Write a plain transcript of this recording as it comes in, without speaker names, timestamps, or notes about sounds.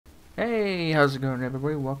Hey, how's it going,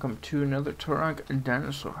 everybody? Welcome to another Turok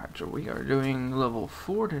Dinosaur Hatcher. We are doing level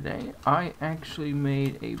 4 today. I actually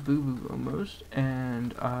made a boo-boo almost,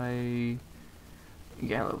 and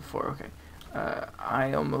yeah, level 4, okay.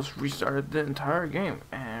 I almost restarted the entire game,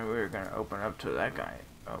 and we're gonna open up to that guy.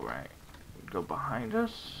 Alright, go behind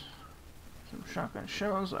us. Some shotgun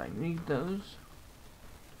shells, I need those.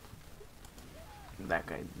 That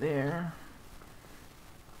guy there.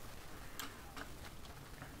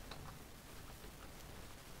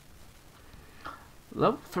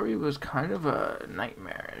 Level 3 was kind of a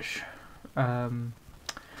nightmarish. There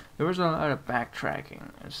was a lot of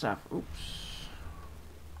backtracking and stuff. Oops.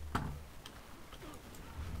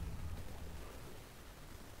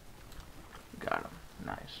 Got him.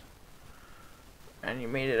 Nice. And you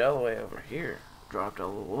made it all the way over here. Dropped a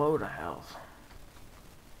load of health.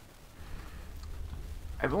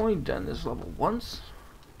 I've only done this level once.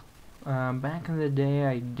 Back in the day,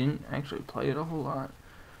 I didn't actually play it a whole lot.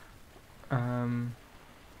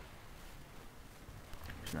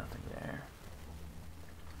 There's nothing there.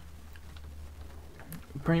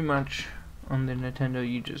 Pretty much on the Nintendo,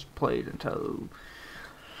 you just played until...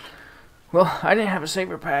 Well, I didn't have a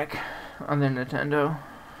saver pack on the Nintendo,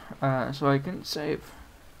 so I couldn't save.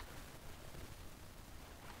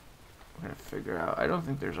 I'm gonna figure out. I don't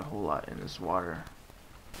think there's a whole lot in this water.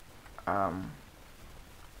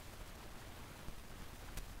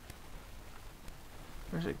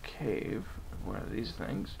 There's a cave. One of these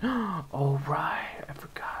things. Oh right, I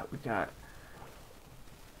forgot.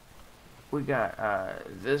 We got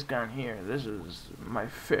this gun here. This is my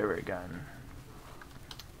favorite gun.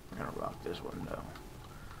 I'm gonna rock this one though.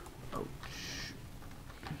 Oh shh.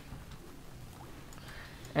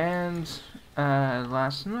 And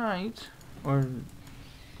last night, or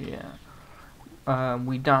yeah,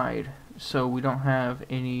 we died. So we don't have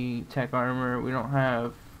any tech armor. We don't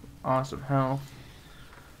have awesome health.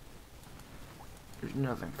 There's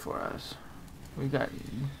nothing for us. We got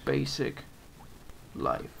basic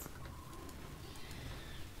life.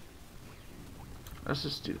 Let's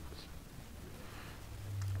just do this.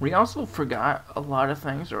 We also forgot a lot of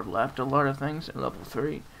things, or left a lot of things in level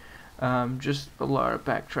 3. Just a lot of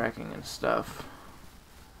backtracking and stuff.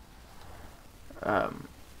 I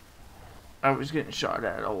was getting shot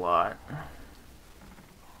at a lot.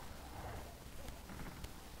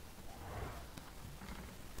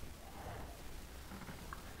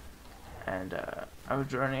 And I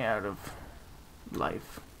was running out of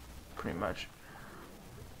life, pretty much.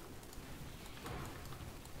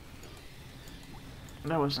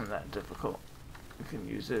 That wasn't that difficult. You can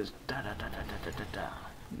use this. Da da da da da da da da.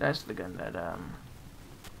 That's the gun that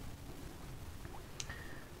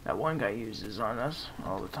that one guy uses on us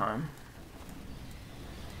all the time.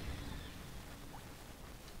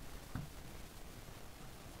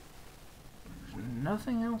 There's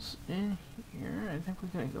nothing else in here. I think we're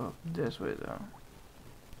gonna go up this way though.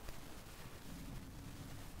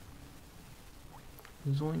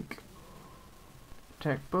 Zoink.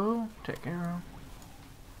 Tech bow, tech arrow.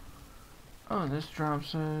 Oh, this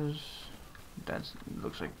drops us. That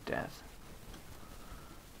looks like death.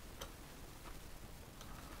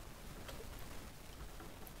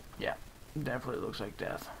 Yeah, definitely looks like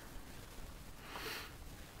death.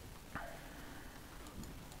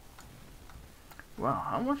 Wow,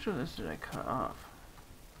 how much of this did I cut off?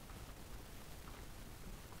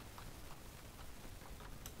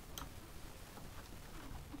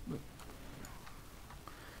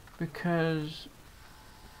 Because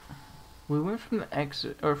we went from the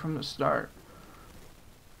exit, or from the start.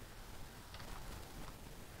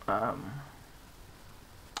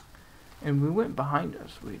 And we went behind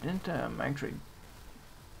us. We didn't actually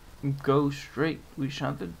go straight. We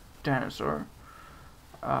shot the dinosaur.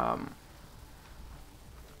 Ow.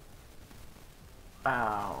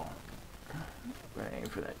 We're gonna aim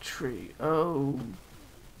for that tree. Oh,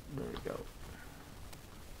 there we go.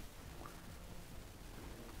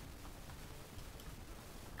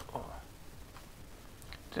 Oh.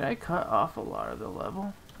 Did I cut off a lot of the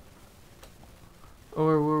level?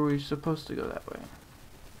 Or were we supposed to go that way?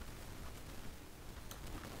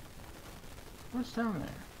 What's down there?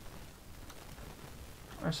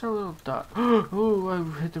 I saw a little dot. Oh, I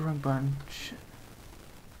hit the wrong button. Shit.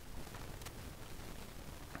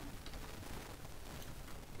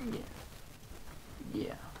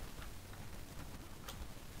 Yeah.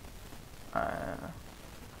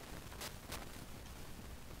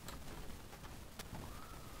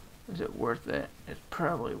 Is it worth it? It's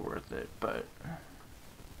probably worth it, but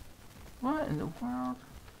what in the world?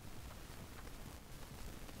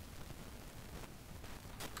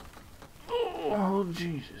 Oh,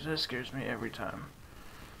 Jesus, that scares me every time.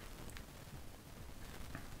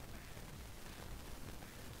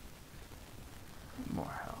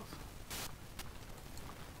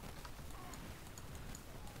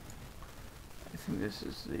 this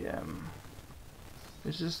is the,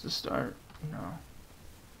 is this the start? No.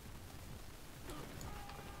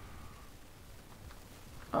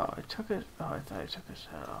 Oh, I took it. Oh, I thought I took his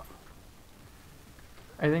head off.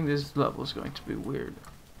 I think this level is going to be weird.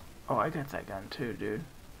 Oh, I got that gun too, dude.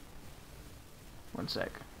 One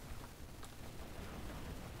sec.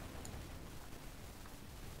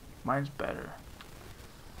 Mine's better.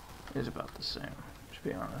 It's about the same, to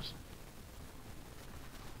be honest.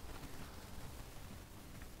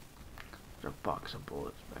 There's a box of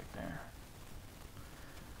bullets back there.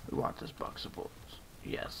 We want this box of bullets.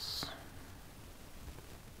 Yes.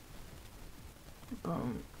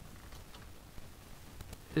 Boom.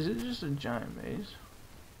 Is it just a giant maze?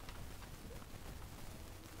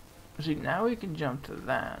 See, now we can jump to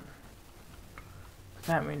that.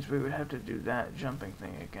 That means we would have to do that jumping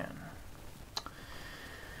thing again.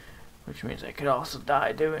 Which means I could also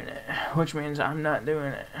die doing it. Which means I'm not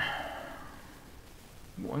doing it.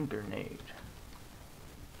 One grenade.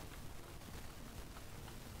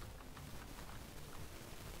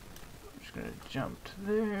 I'm just gonna jump to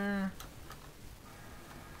there.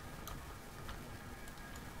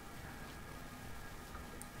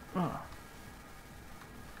 Oh.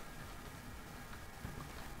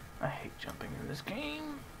 I hate jumping in this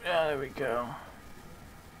game. Yeah, there we go.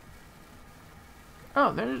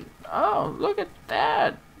 Oh, there's... Oh, look at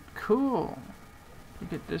that! Cool.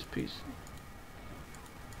 Look at this piece.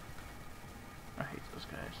 I hate those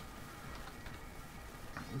guys.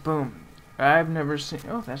 Boom. I've never seen...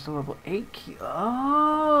 Oh, that's the level 8 key.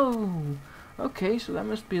 Oh! Okay, so that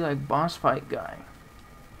must be like boss fight guy.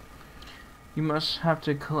 You must have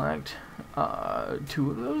to collect 2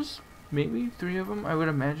 of those? Maybe 3 of them? I would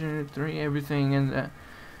imagine 3. Everything in the...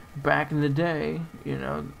 Back in the day, you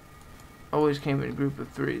know... Always came in a group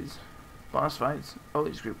of 3s. Boss fights,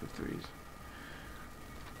 always group of 3s.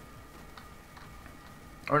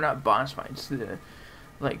 Or not boss fights, the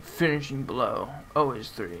like finishing blow.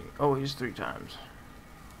 Always 3. Always 3 times.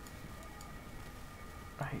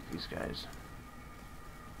 I hate these guys.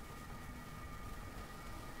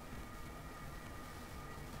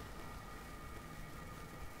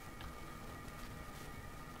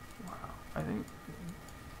 Wow, I think...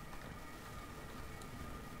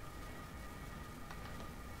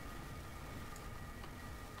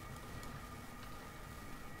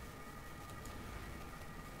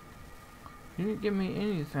 You didn't give me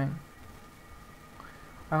anything.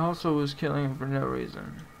 I also was killing him for no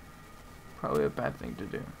reason. Probably a bad thing to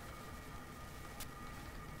do.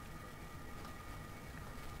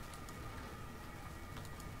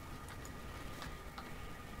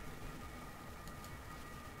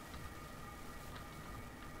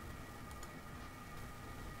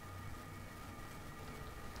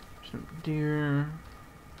 Some deer.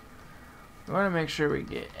 We want to make sure we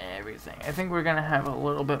get everything. I think we're going to have a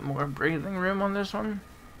little bit more breathing room on this one.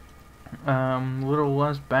 A little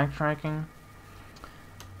less backtracking.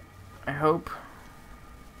 I hope.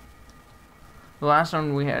 The last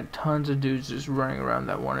one we had tons of dudes just running around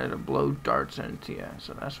that wanted to blow darts into you.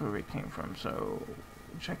 So that's where we came from. So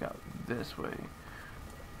check out this way.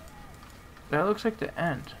 That looks like the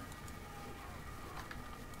end.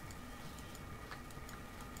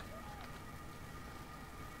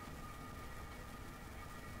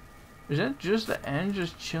 Is that just the end,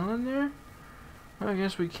 just chilling there? Well, I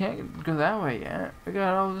guess we can't go that way yet. We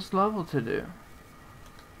got all this level to do.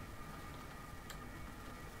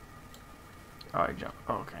 Oh, I jumped.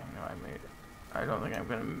 Okay, no, I made it. I don't think I'm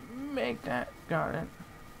gonna make that. Got it.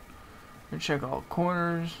 And check all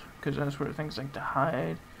corners, because that's where things like to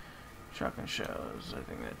hide. Shotgun shells. I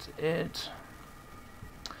think that's it.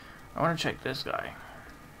 I want to check this guy.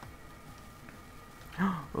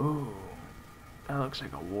 Ooh. That looks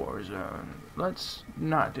like a war zone. Let's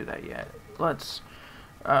not do that yet. Let's,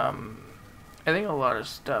 I think a lot of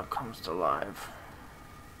stuff comes to life.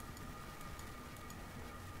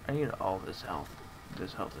 I need all this health.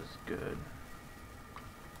 This health is good.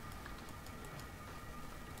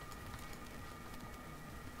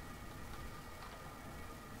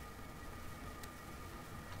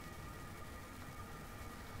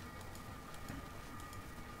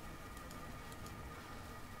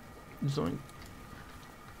 Zoink.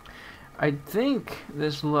 I think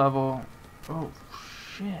this level... Oh,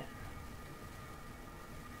 shit.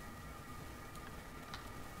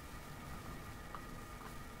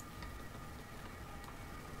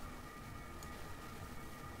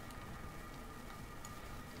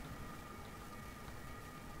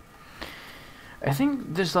 I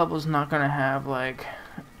think this level is not going to have, like,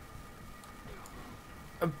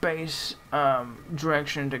 a base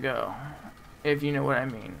direction to go. if you know what I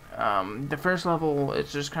mean. The first level,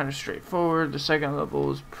 it's just kind of straightforward. The second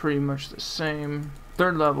level is pretty much the same.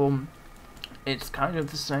 Third level, it's kind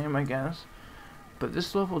of the same, I guess. But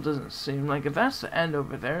this level doesn't seem like... If that's the end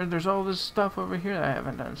over there, there's all this stuff over here that I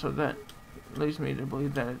haven't done. So that leads me to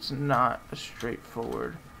believe that it's not a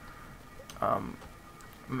straightforward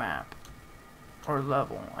map. Or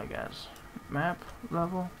level, I guess. Map?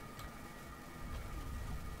 Level?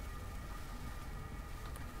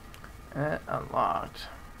 Unlocked.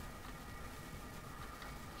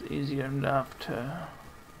 It's easy enough to...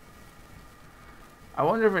 I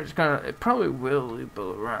wonder if it's gonna... It probably will loop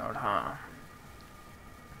around, huh?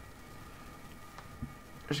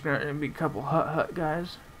 There's gonna be a couple hut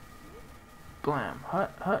guys. Blam.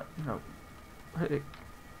 Hut. Nope. Hey.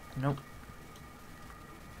 Nope.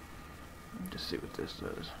 Just see what this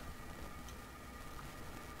does.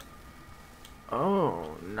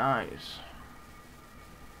 Oh, nice.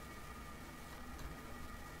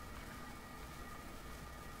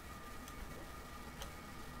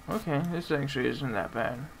 Okay, this actually isn't that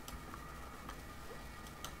bad.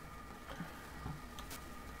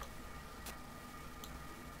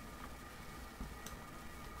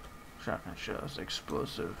 Shotgun shells,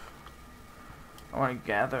 explosive. I want to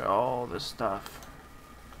gather all this stuff.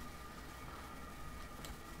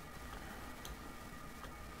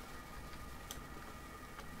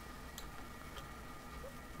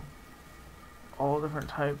 All different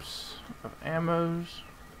types of ammos.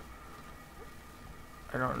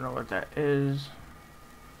 I don't know what that is.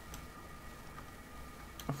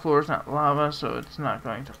 The floor is not lava, so it's not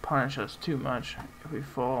going to punish us too much if we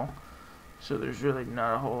fall. So there's really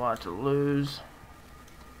not a whole lot to lose.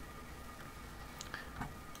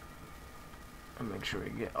 And make sure we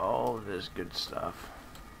get all of this good stuff.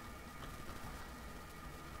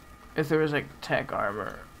 If there was like tech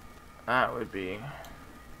armor, that would be...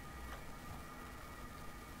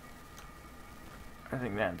 I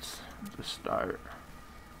think that's the start.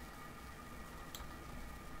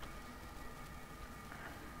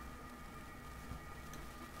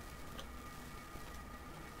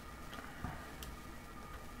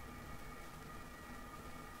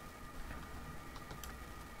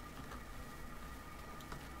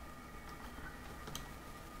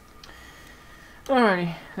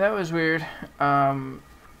 Alrighty, that was weird. I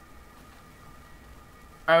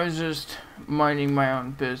was just minding my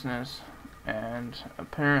own business, and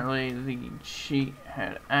apparently the cheat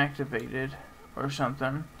had activated or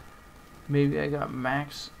something. Maybe I got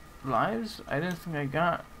max lives? I didn't think I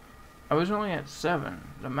got... I was only at 7.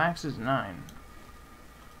 The max is 9.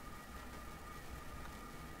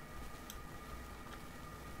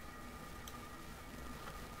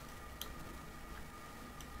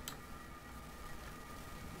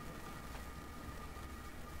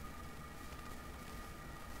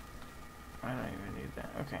 I don't even need that.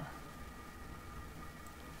 Okay.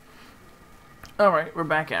 Alright, we're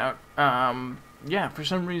back out. Yeah, for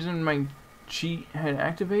some reason my cheat had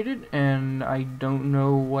activated, and I don't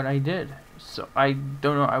know what I did. So, I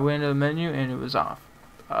don't know. I went to the menu, and it was off.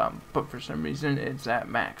 But for some reason, it's at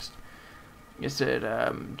maxed. It said,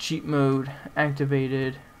 cheat mode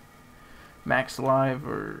activated, max live,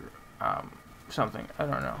 or, something. I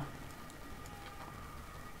don't know.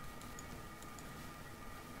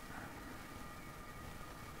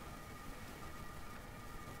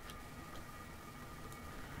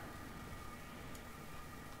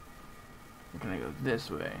 I'm gonna go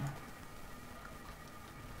this way.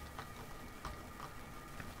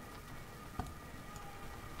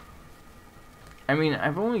 I mean,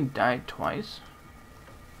 I've only died twice.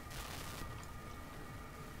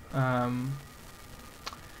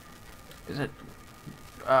 Is it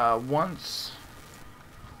once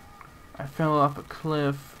I fell off a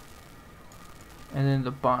cliff and then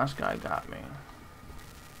the boss guy got me.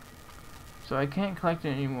 So I can't collect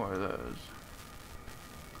any more of those.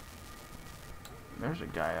 There's a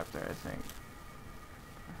guy up there, I think.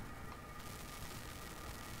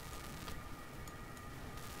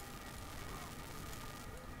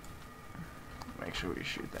 Make sure we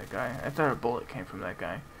shoot that guy. I thought a bullet came from that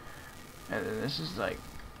guy. And then this is like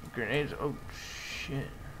grenades. Oh shit.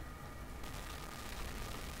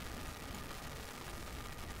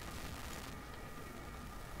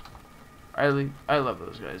 I love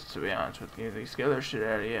those guys, to be honest with you. They scare their shit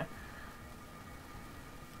out of you.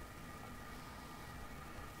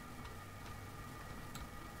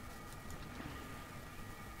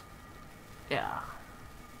 Yeah.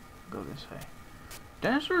 Go this way.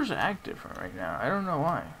 Dinosaurs act different right now. I don't know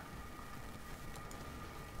why.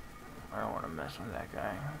 I don't want to mess with that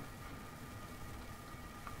guy.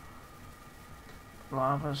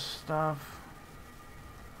 Lava stuff.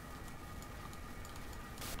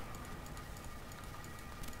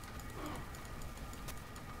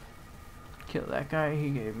 kill that guy. He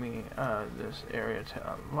gave me this area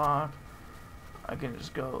to unlock. I can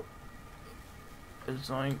just go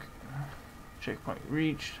zoink. Checkpoint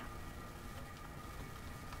reached.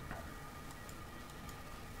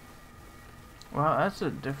 Well, that's a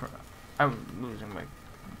different... I'm losing my...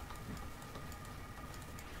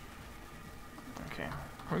 Okay,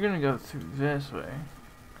 we're gonna go through this way.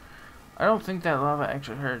 I don't think that lava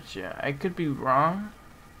actually hurts yet. I could be wrong,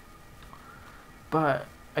 but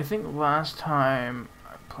I think last time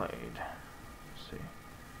I played... Let's see.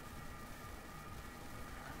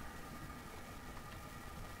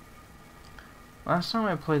 Last time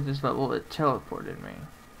I played this level, it teleported me.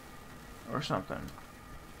 Or something.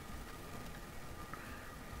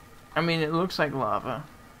 I mean, it looks like lava,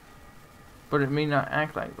 but it may not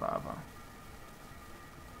act like lava.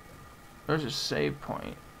 There's a save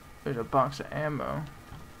point. There's a box of ammo.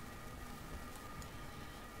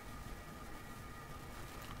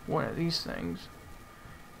 One of these things.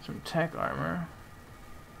 Some tech armor.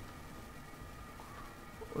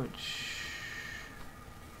 Which...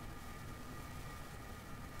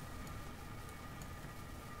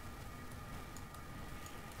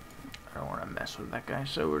 I don't want to mess with that guy,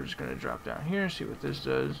 so we're just going to drop down here, see what this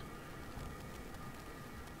does.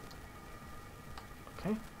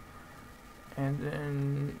 Okay. And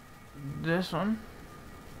then this one.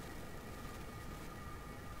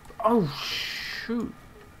 Oh, shoot.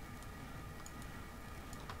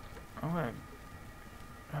 I'm going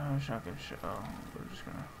to... shotgun shell. We're just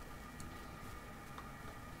going to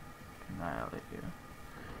annihilate you.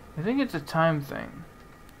 I think it's a time thing.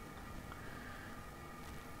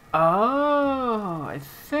 Oh, I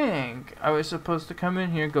think I was supposed to come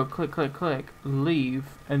in here, go click, click, click, leave,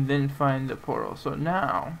 and then find the portal. So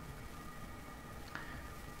now,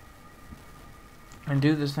 and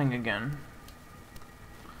do this thing again.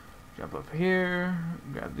 Jump up here,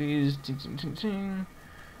 grab these, ting, ting, ting, ting.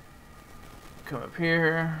 Come up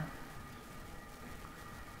here.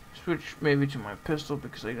 Switch maybe to my pistol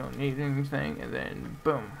because I don't need anything, and then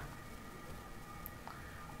boom.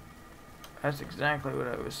 That's exactly what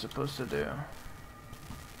I was supposed to do.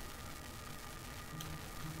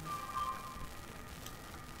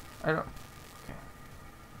 I don't... Okay.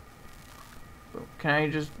 Boom. Can I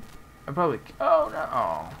just... I probably... Oh, no.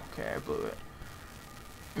 Oh, okay, I blew it.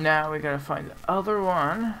 Now we gotta find the other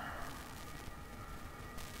one.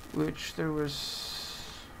 Which there was...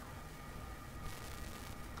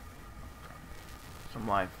 Some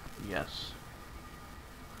life. Yes.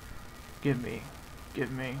 Give me.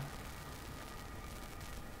 Give me.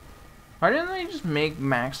 Why didn't they just make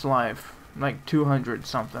max life like 200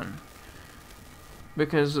 something?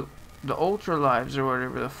 Because the ultra lives or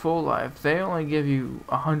whatever, the full life, they only give you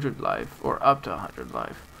 100 life or up to 100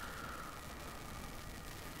 life.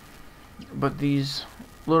 But these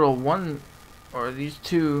little one or these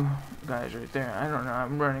two guys right there, I don't know.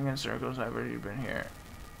 I'm running in circles. I've already been here.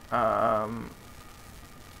 I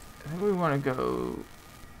think we want to go.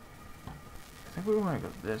 I think we want to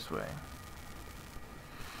go this way.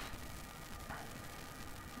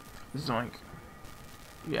 Zoink.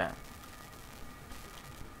 Yeah.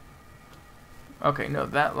 Okay, no,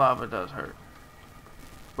 that lava does hurt.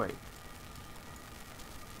 Wait.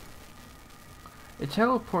 It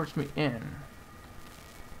teleports me in.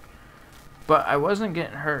 But I wasn't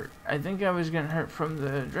getting hurt. I think I was getting hurt from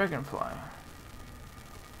the dragonfly.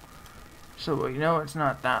 So we know it's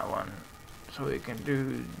not that one. So we can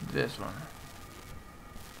do this one.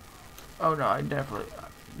 Oh no, I definitely...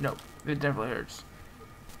 Nope, it definitely hurts.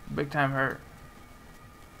 Big time hurt.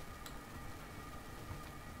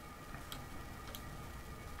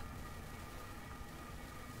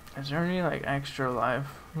 Is there any like extra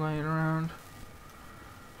life laying around?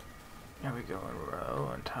 Yeah, we go in a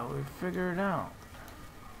row until we figure it out.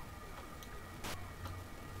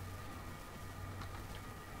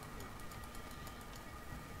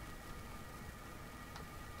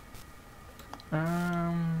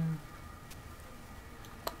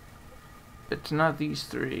 It's not these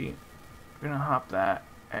three. We're gonna hop that,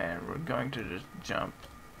 and we're going to just jump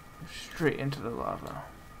straight into the lava.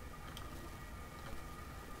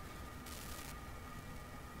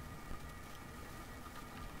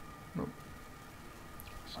 Nope.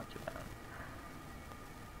 Let's not do that.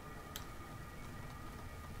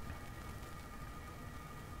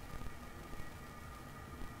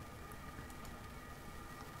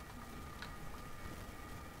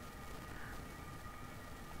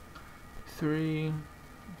 Three,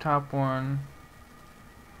 top one.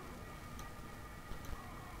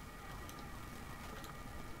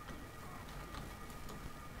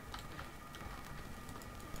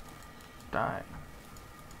 Die.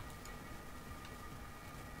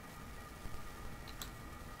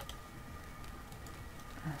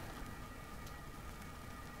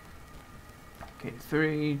 Okay,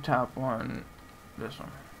 3, top one, this one.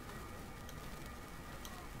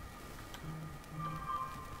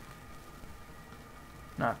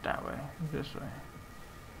 Not that way, this way.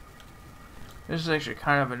 This is actually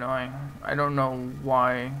kind of annoying. I don't know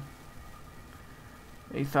why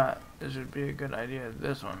they thought this would be a good idea.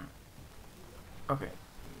 This one. Okay,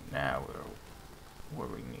 now we're where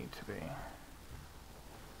we need to be.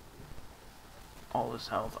 All this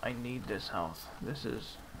health. I need this health. This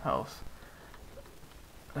is health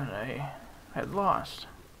that I had lost.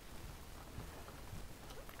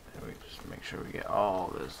 And we just make sure we get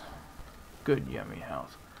all this good yummy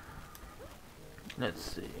health. Let's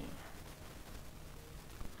see.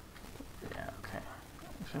 Yeah, okay.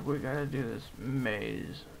 So we gotta do this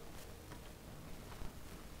maze.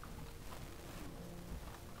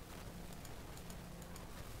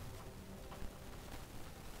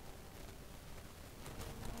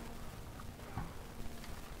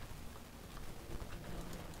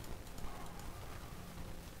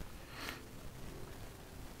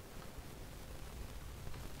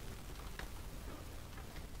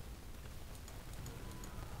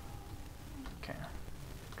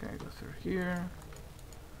 Okay, go through here.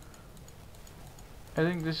 I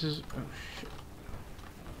think this is... oh shit.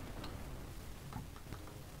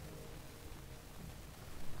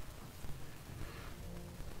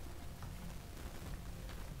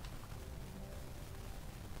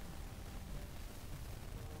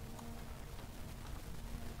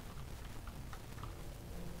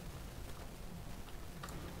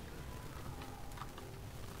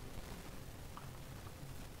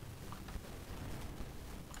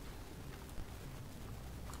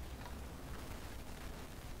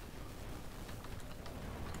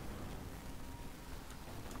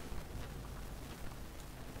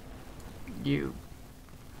 You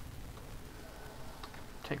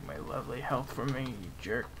take my lovely health from me, you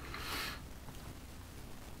jerk.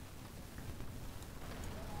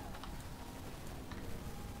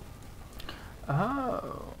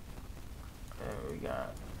 Oh, there we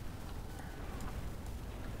got.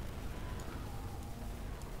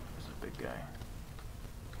 There's a big guy.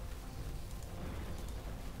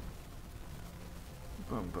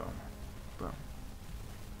 Boom, boom, boom.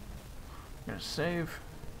 Gonna save.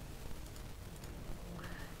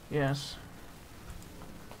 Yes.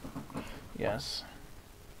 Yes.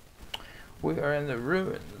 We are in the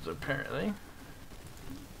ruins, apparently.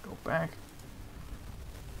 Go back.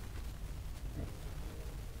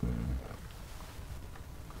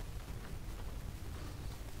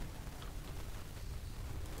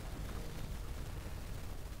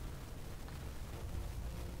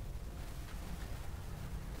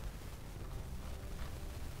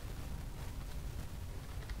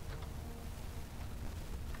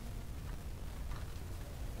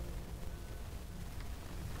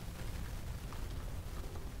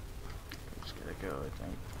 Go, I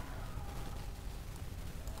think.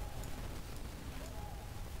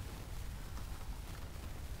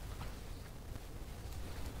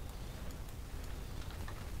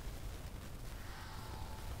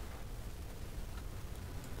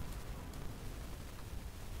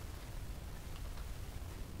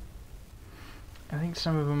 I think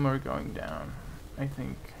some of them are going down. I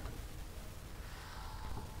think.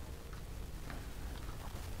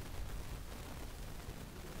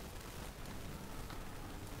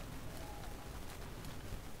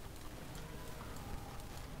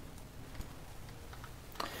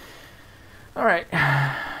 Alright.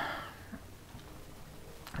 I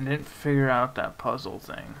didn't figure out that puzzle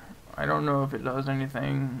thing. I don't know if it does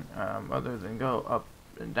anything other than go up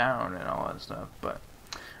and down and all that stuff, but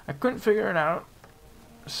I couldn't figure it out,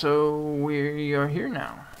 so we are here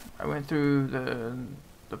now. I went through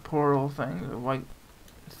the portal thing, the white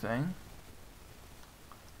thing,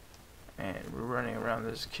 and we're running around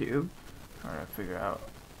this cube trying to figure out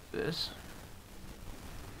this.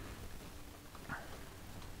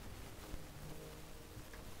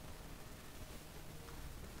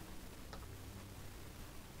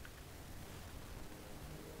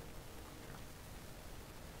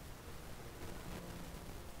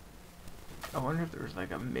 I wonder if there's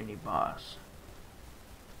like a mini boss.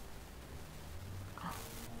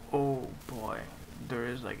 Oh boy, there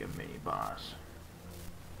is like a mini boss.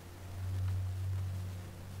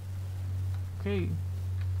 Okay.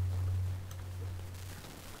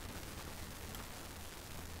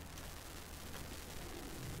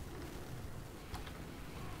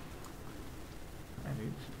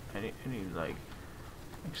 I need like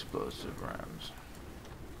explosive rounds.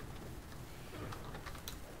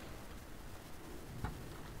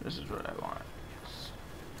 This is what I want. Yes.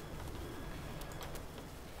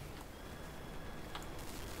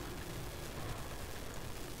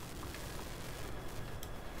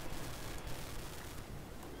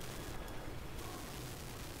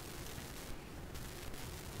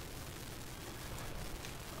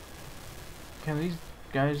 Can these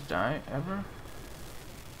guys die ever?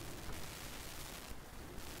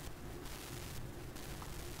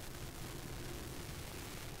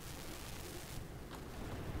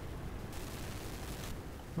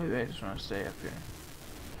 Maybe I just want to stay up here.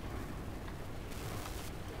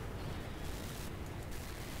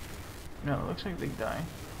 No, it looks like they die.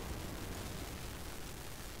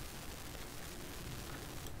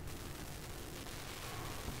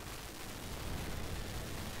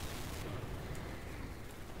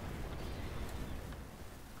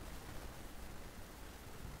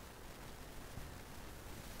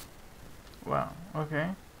 Wow, okay.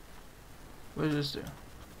 What does this do?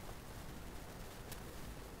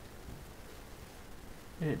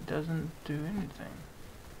 It doesn't do anything.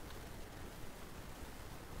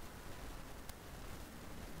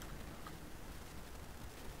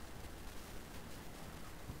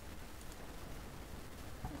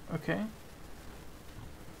 Okay.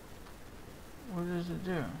 What does it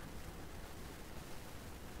do?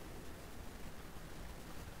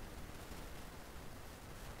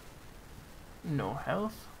 No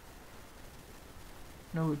health?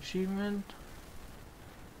 No achievement?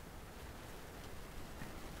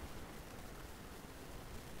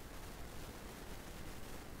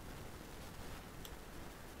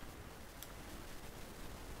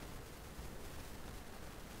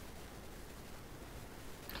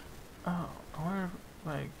 Oh, I wonder if,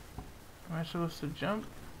 like, am I supposed to jump?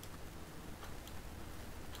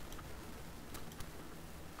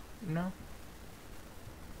 No?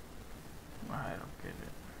 I don't get it.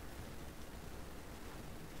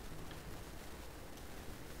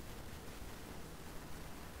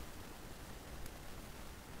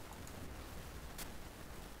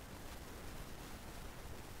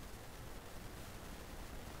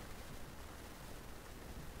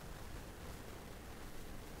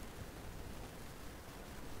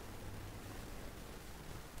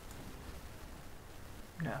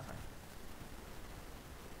 Nothing.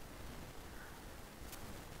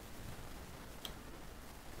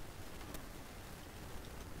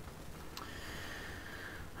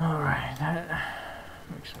 Alright, that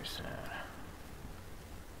makes me sad.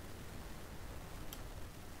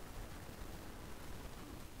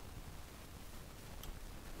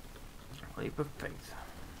 Leap of faith.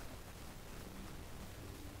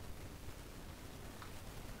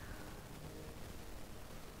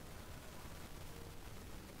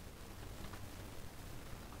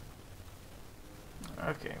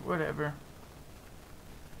 Okay, whatever.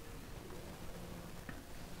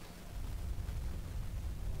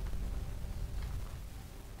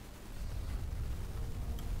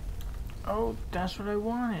 Oh, that's what I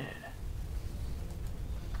wanted.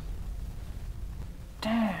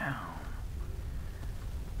 Damn.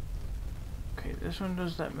 Okay, this one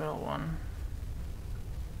does that middle one.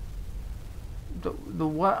 The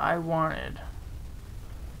what I wanted.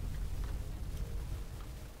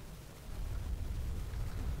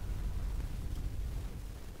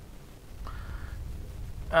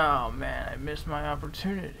 Oh man, I missed my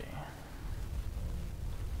opportunity.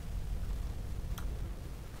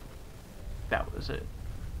 That was it.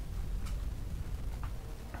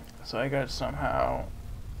 So I got somehow.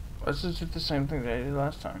 Let's just do the same thing that I did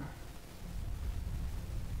last time.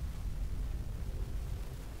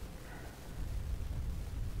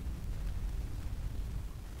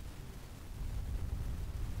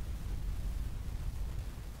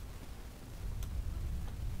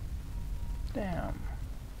 Damn.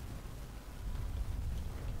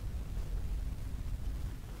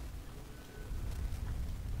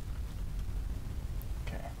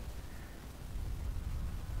 Okay.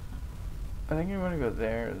 I think I'm gonna go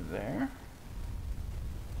there.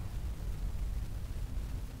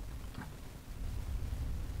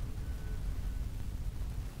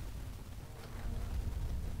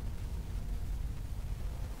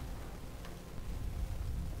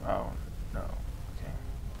 Oh, no. Okay.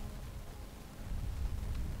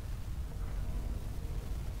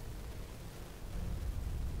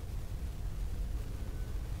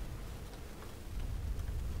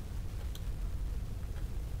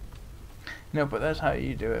 No, but that's how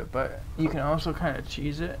you do it. But you can also kind of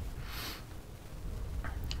cheese it.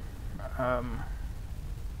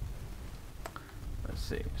 Let's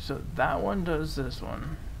see. So that one does this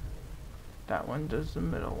one. That one does the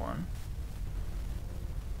middle one.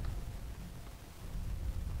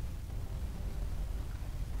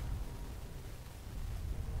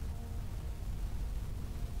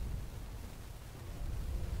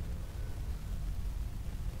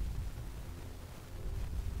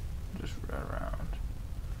 Just run around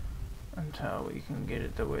until we can get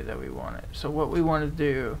it the way that we want it. So what we want to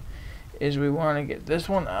do is we want to get this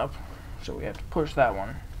one up So we have to push that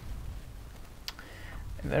one.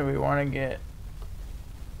 And then we want to get,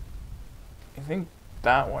 I think,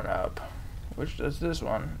 that one up, which does this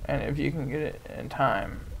one. And if you can get it in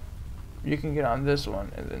time, you can get on this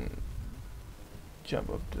one and then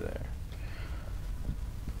jump up to there.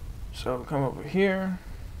 So come over here.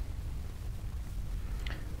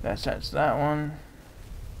 That sets that one.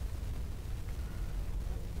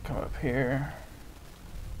 Come up here.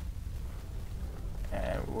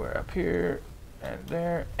 And we're up here, and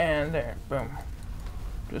there, and there. Boom.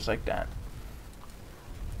 Just like that.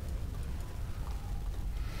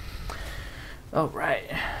 Alright.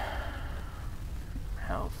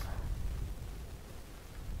 Health.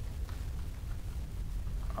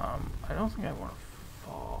 I don't think I want to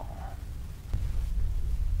fall.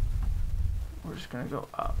 We're just gonna go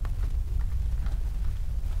up.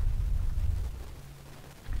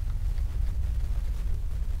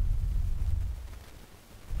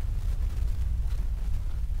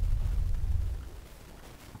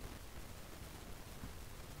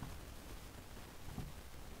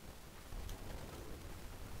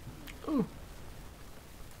 Ooh.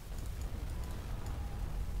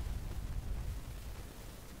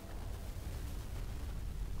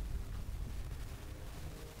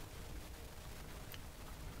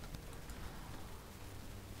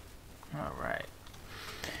 Alright.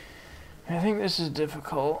 I think this is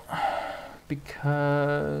difficult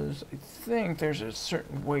because I think there's a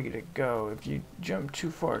certain way to go. If you jump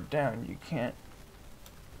too far down, you can't.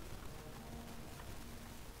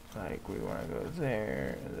 Like, we want to go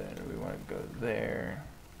there, and then we want to go there.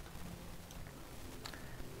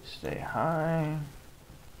 Stay high.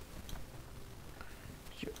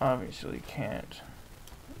 You obviously can't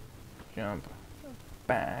jump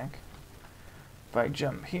back. If I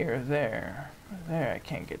jump here, there, I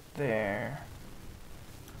can't get there.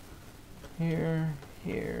 Here,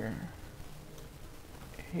 here,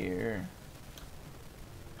 here,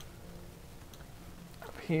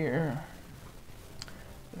 up here.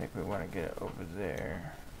 I think we want to get it over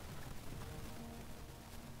there.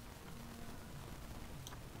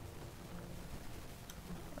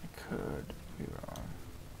 I could be wrong.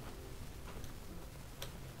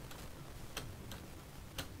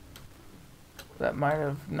 That might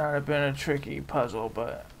have not have been a tricky puzzle,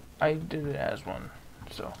 but I did it as one.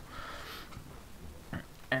 So,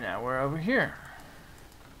 and now we're over here,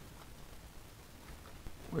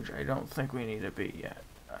 which I don't think we need to be yet.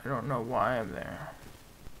 I don't know why I'm there.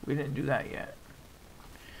 We didn't do that yet.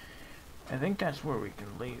 I think that's where we can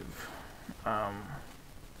leave. Yeah,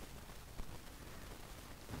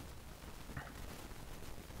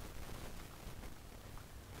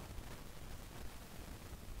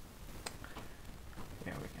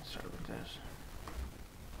 we can start with this.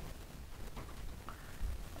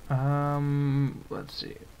 Let's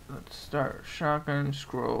see. Let's start shotgun,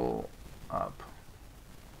 scroll up.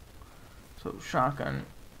 So shotgun,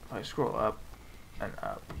 if I scroll up and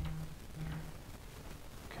up.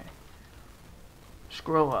 Okay.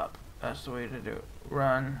 Scroll up. That's the way to do it.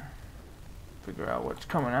 Run. Figure out what's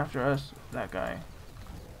coming after us. That guy.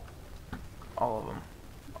 All of them.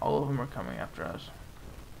 All of them are coming after us.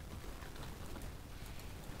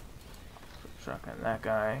 Shotgun that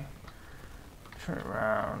guy. Turn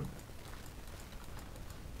around.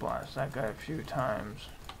 Blast that guy a few times.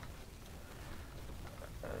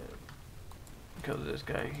 Kill this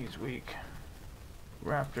guy, he's weak.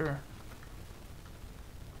 Raptor.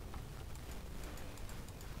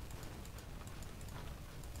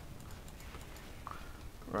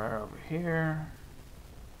 Right over here.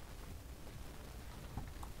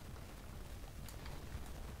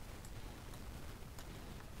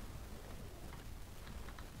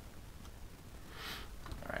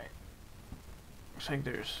 Alright. Looks like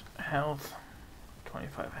there's health.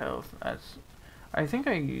 25 health. That's, I think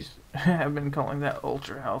have been calling that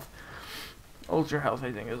ultra health. Ultra health,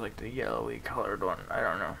 I think, is like the yellowy colored one. I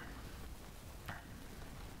don't know.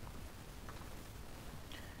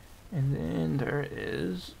 And then there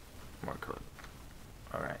is more code.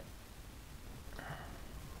 Alright.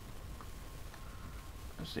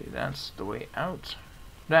 Let's see, that's the way out.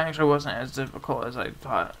 That actually wasn't as difficult as I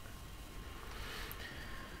thought.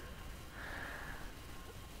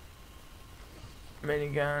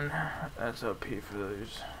 Minigun, that's OP for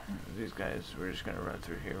these guys. We're just gonna run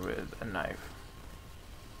through here with a knife.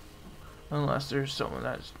 Unless there's someone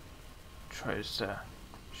that tries to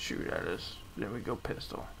shoot at us, then we go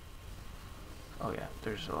pistol. Oh yeah,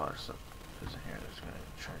 there's a lot of stuff that's in here that's gonna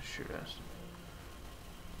try to shoot us.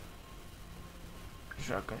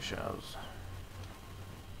 Shotgun shells.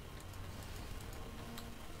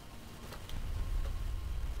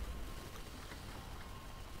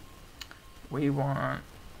 We want...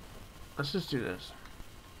 Let's just do this.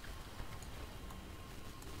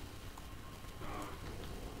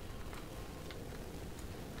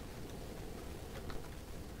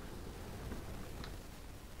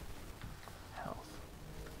 Health.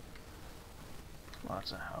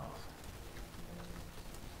 Lots of health.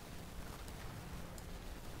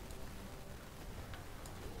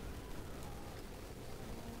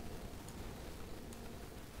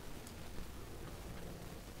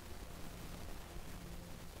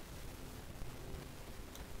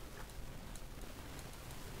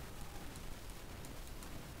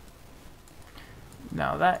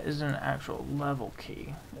 Now that is an actual level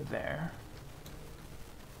key there.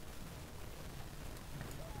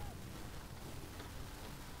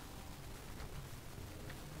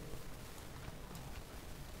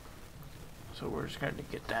 So we're just going to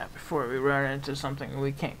get that before we run into something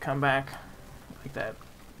we can't come back. Like that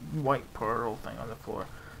white portal thing on the floor.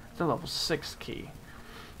 It's a level 6 key.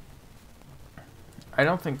 I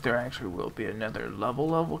don't think there actually will be another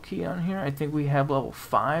level key on here. I think we have level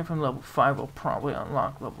 5, and level 5 will probably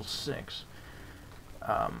unlock level 6.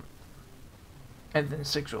 And then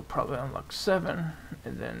 6 will probably unlock 7,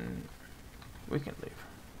 and then we can leave.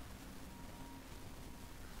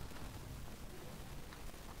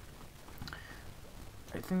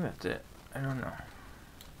 I think that's it. I don't know.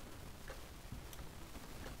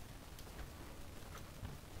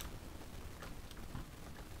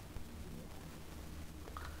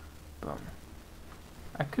 Boom.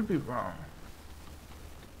 I could be wrong.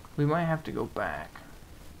 We might have to go back.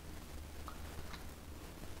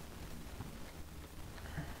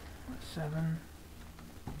 Seven.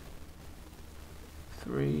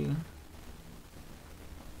 3.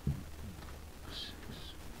 6.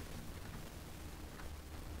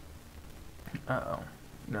 Uh-oh.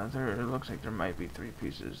 No, it looks like there might be 3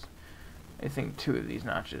 pieces. I think 2 of these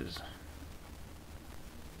notches.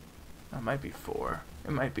 It might be 4.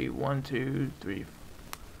 It might be 1, 2, 3.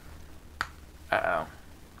 Uh-oh.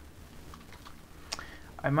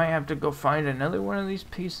 I might have to go find another one of these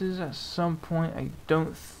pieces at some point. I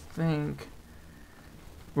don't think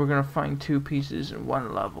we're gonna find 2 pieces in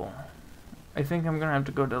one level. I think I'm gonna have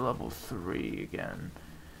to go to level 3 again.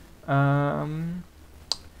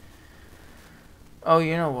 Oh,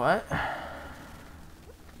 you know what?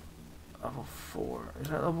 Level 4. Is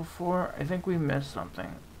that level 4? I think we missed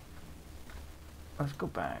something. Let's go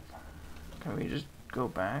back. Can we just go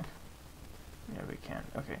back? Yeah, we can.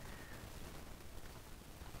 Okay.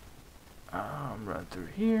 Run through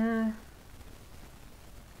here.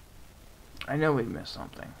 I know we missed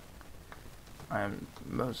something. I'm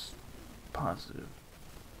most positive.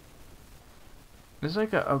 It's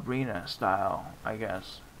like a arena style, I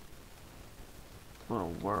guess.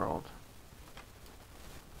 Little world.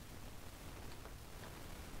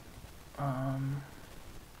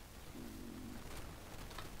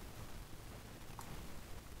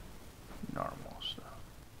 Normal stuff.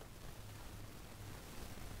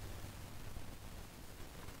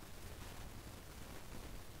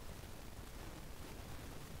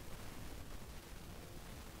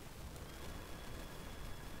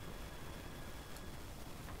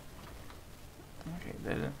 Okay,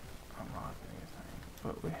 they didn't unlock anything,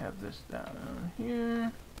 but we have this down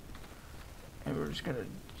here, and we're just gonna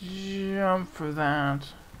jump for that.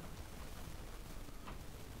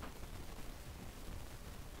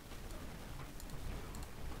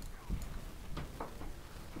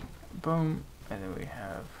 Boom, and then we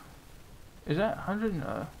have, is that 100?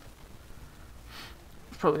 No.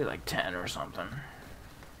 It's probably like 10 or something.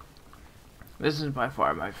 This is by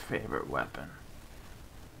far my favorite weapon.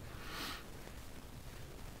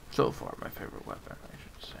 So far, my favorite weapon, I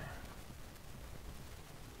should say.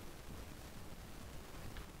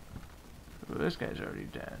 Well, this guy's already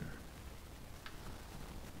dead.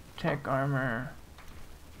 Tech armor.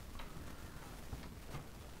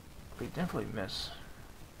 We definitely miss.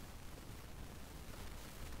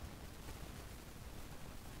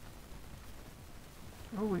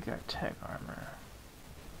 Oh, we got tech armor.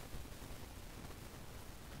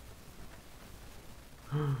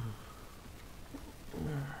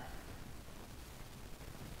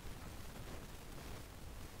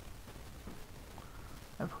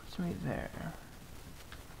 That puts me there.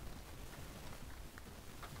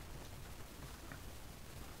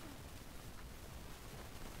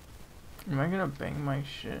 Am I gonna bang my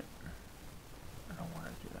shit? I don't want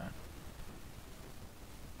to do that.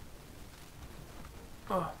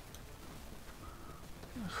 Oh.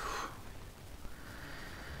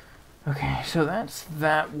 Okay, so that's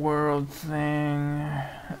that world thing.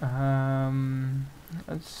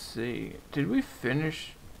 Let's see. Did we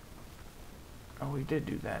finish? Oh, we did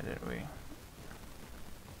do that, didn't we?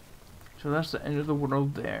 So that's the end of the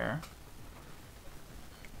world there.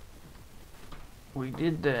 We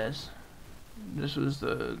did this. This was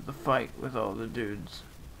the fight with all the dudes.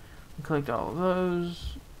 We collect all of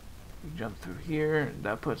those. We jump through here.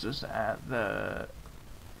 That puts us at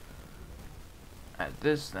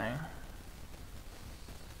this thing.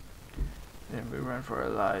 Then we run for our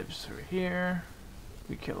lives through here.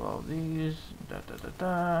 We kill all these. Da da da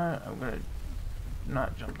da. I'm gonna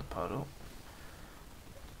not jump the puddle.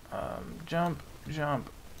 Jump, jump.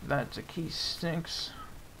 That's a key 6.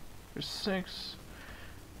 For 6.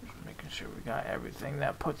 Just making sure we got everything.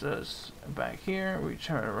 That puts us back here. We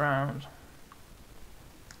turn around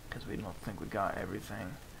because we don't think we got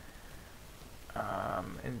everything.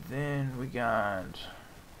 And then we got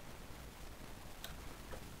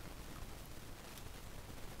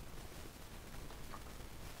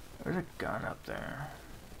there's a gun up there.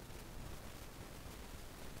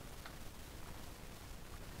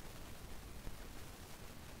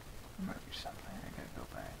 There might be something. I gotta go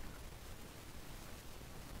back.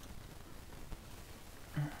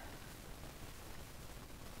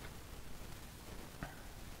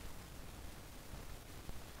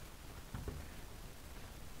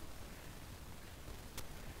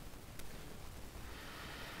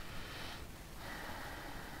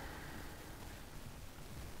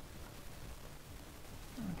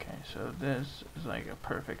 Okay, so this is like a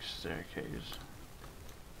perfect staircase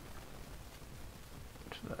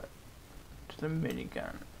to the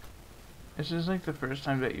minigun. This is like the first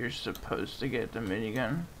time that you're supposed to get the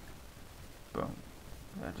minigun. Boom.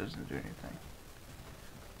 That doesn't do anything.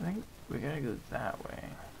 I think we gotta go that way.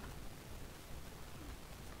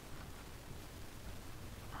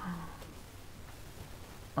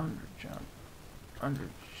 Under jump. Under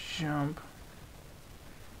jump.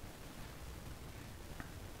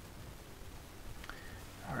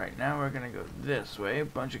 Alright, now we're gonna go this way. A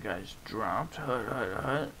bunch of guys dropped. Hut, hut,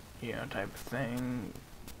 hut. You know, type of thing.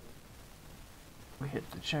 We hit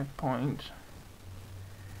the checkpoint.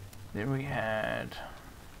 Then we had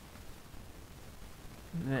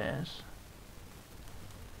this.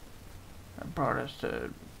 That brought us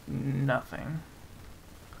to nothing.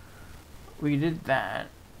 We did that.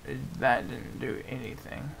 That didn't do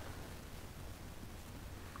anything.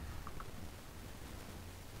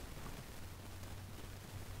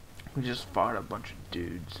 We just fought a bunch of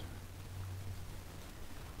dudes.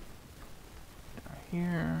 Down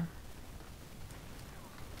here.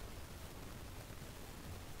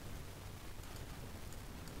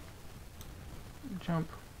 Jump.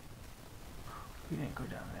 We didn't go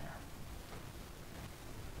down there.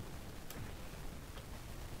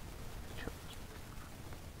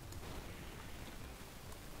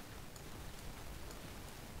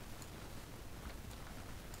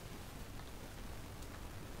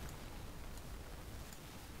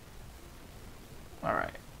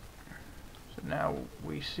 Alright. So now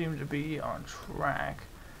we seem to be on track.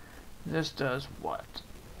 This does what?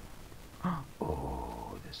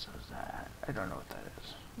 Oh, this does that. I don't know what that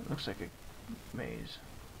is. It looks like a maze.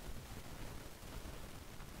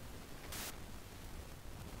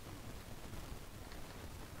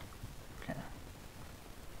 Okay.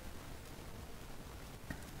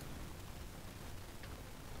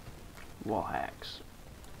 Wall hacks.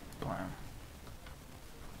 Blam.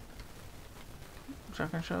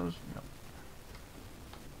 Shotgun shells? Nope.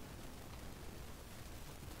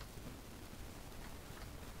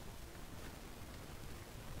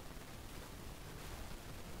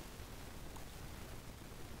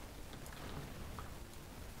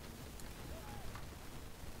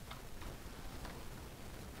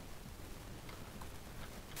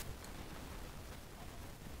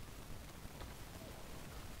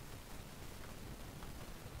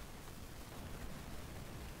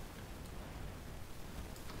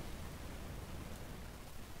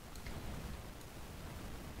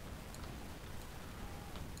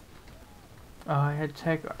 Oh, I had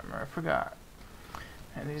tech armor, I forgot.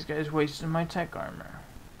 And these guys wasted my tech armor.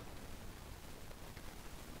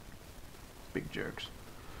 Big jerks.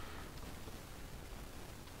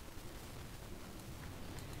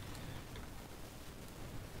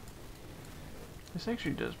 This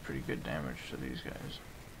actually does pretty good damage to these guys.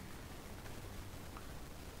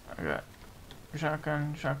 I got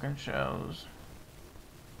shotgun shells.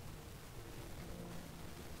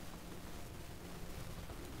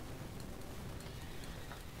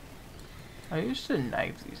 I used to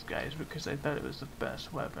knife these guys because I thought it was the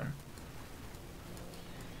best weapon.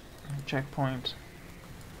 Checkpoint.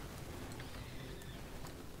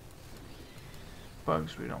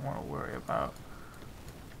 Bugs we don't want to worry about.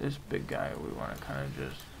 This big guy we want to kind of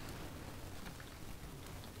just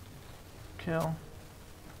kill.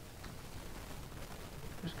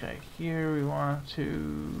 This guy here, we want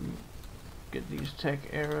to get these tech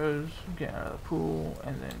arrows, get out of the pool,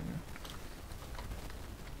 and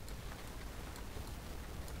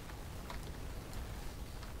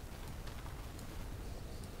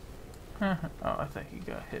then oh, I thought he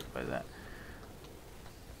got hit by that.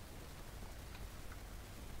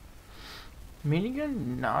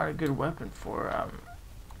 Minigun, not a good weapon for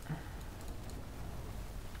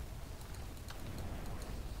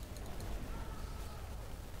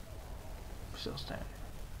still standing.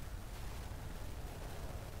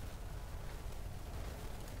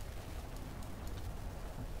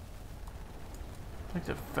 Like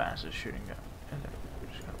the fastest shooting gun, and then we're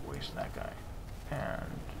just gonna waste that guy and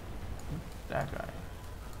that guy.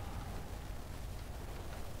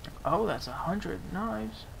 Oh, that's 100.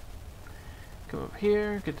 Nice. Go up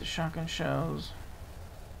here, get the shotgun shells.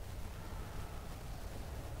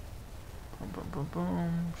 Boom, boom, boom,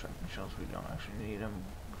 boom. Shotgun shells, we don't actually need them.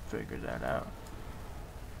 Figured that out.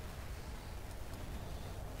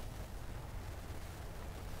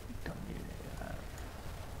 Don't need any of that.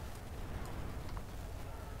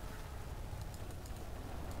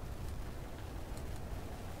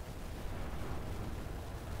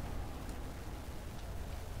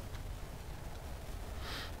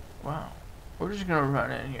 Wow. We're just gonna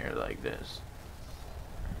run in here like this.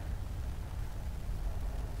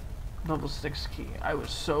 Level 6 key. I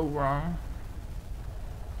was so wrong.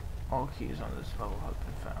 All keys on this level have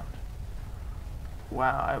been found.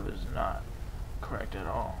 Wow, I was not correct at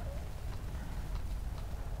all.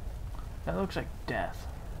 That looks like death.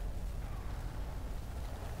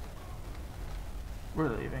 We're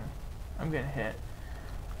leaving. I'm getting hit.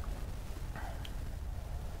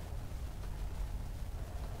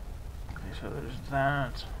 Okay, so there's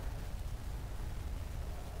that.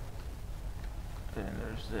 Then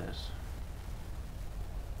there's this.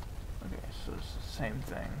 Okay, so it's the same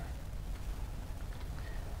thing.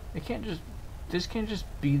 It can't just, this can't just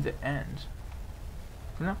be the end.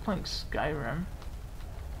 We're not playing Skyrim.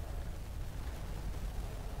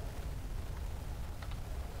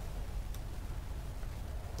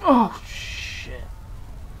 Oh, shit.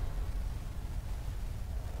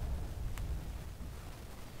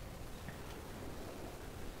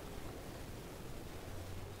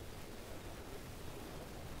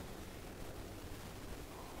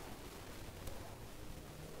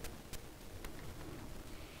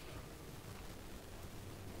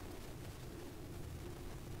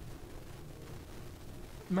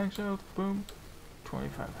 Max health, boom.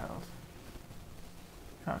 25 health.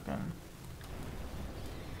 Shotgun.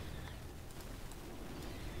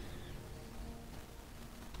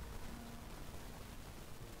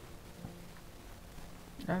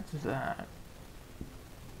 That's that.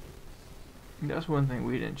 That's one thing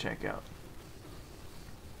we didn't check out.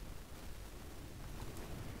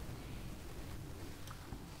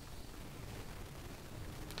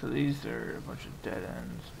 So these are a bunch of dead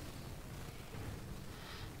ends.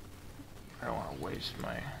 I don't want to waste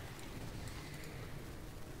my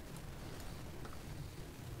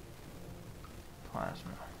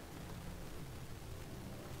plasma.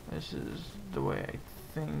 This is the way I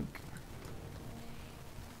think.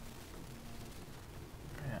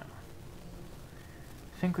 Yeah.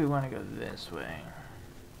 I think we want to go this way.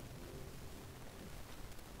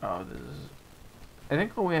 Oh, this is... I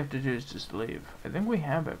think all we have to do is just leave. I think we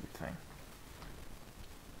have everything.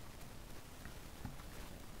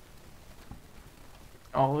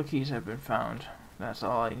 All the keys have been found. That's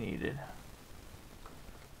all I needed.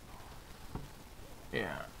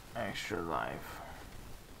 Yeah, extra life.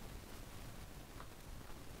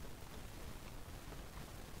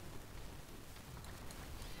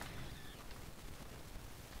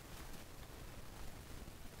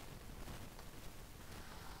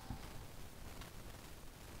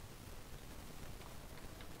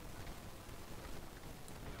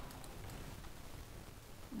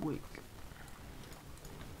 Weak.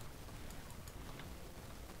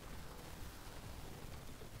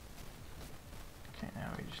 Okay, now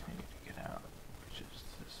we just need to get out, which is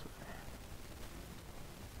this way.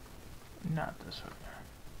 Not this way.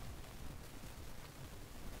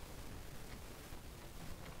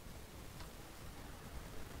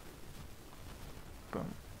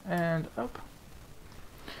 Boom. And up.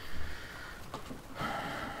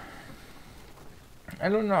 I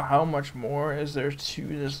don't know how much more is there to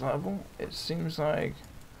this level. It seems like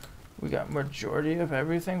we got majority of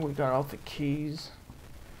everything. We got all the keys.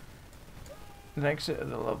 The exit of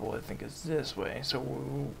the level, I think, is this way. So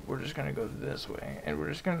we're just gonna go this way, and we're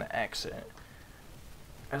just gonna exit.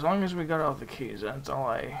 As long as we got all the keys, that's all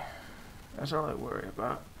I worry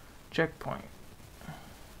about. Checkpoint.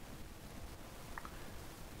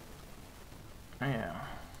 Yeah.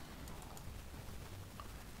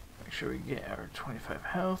 Make sure we get our 25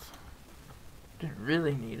 health. Didn't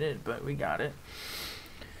really need it, but we got it.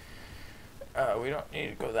 We don't need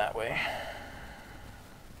to go that way.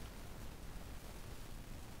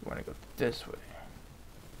 We want to go this way.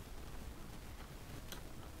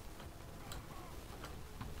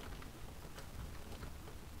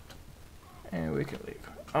 And we can leave.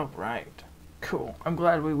 Alright. Cool. I'm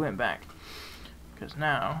glad we went back. Because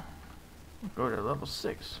now, we'll go to level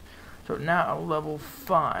 6. So now, level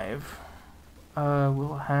 5,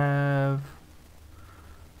 we'll have...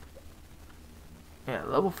 Yeah,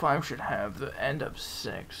 level 5 should have the end of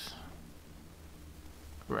 6.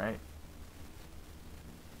 Right?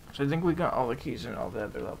 So I think we got all the keys in all the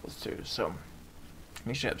other levels too. So,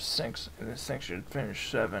 we should have 6, and this 6 should finish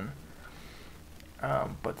 7.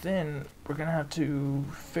 But then we're gonna have to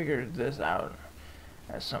figure this out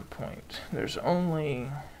at some point. There's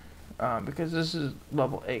only because this is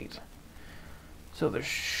level 8, so there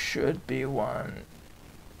should be one.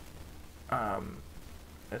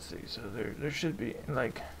 Let's see. So there should be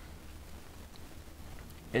like,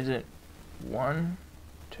 is it 1,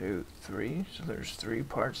 2, 3? So there's 3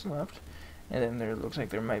 parts left, and then there looks like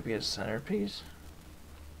there might be a centerpiece.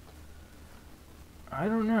 I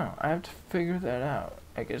don't know. I have to figure that out.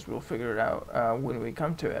 I guess we'll figure it out when we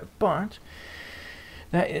come to it. But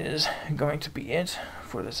that is going to be it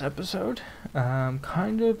for this episode.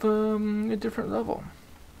 Kind of a different level.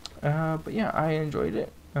 But yeah, I enjoyed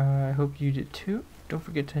it. I hope you did too. Don't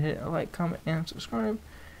forget to hit a like, comment, and subscribe.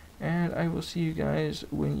 And I will see you guys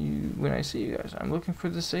when I see you guys. I'm looking for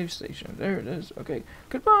the save station. There it is. Okay.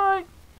 Goodbye.